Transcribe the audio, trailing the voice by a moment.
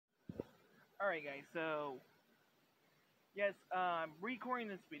Alright guys, so yes, recording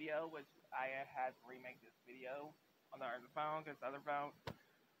this video, which I had to remake this video on the other phone, because the other phone,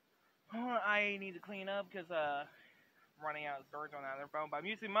 I need to clean up because running out of storage on the other phone, but I'm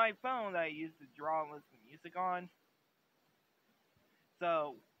using my phone that I used to draw and listen to music on.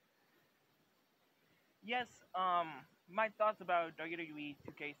 So yes, my thoughts about WWE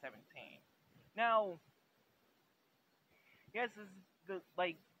 2K17. Now, yes, this is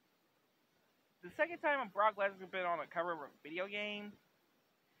the second time Brock Lesnar's been on a cover of a video game.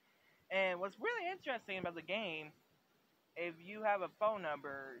 And what's really interesting about the game, if you have a phone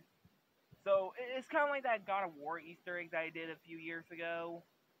number, so it's kind of like that God of War Easter egg that I did a few years ago.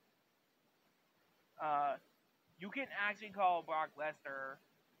 You can actually call Brock Lesnar,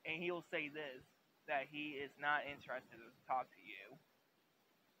 and he'll say this, that he is not interested to talk to you.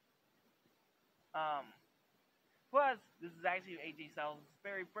 Plus, this is actually AJ Styles'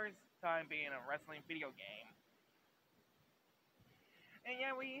 very first time being in a wrestling video game. And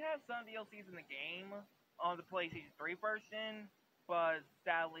yeah, we have some DLCs in the game on the PlayStation 3 version, but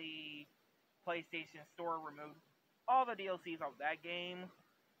sadly, PlayStation Store removed all the DLCs of that game.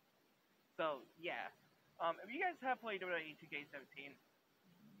 So yeah, if you guys have played WWE 2K17,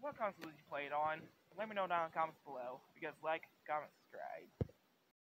 what console did you play it on? Let me know down in the comments below. If you guys like, comment, subscribe.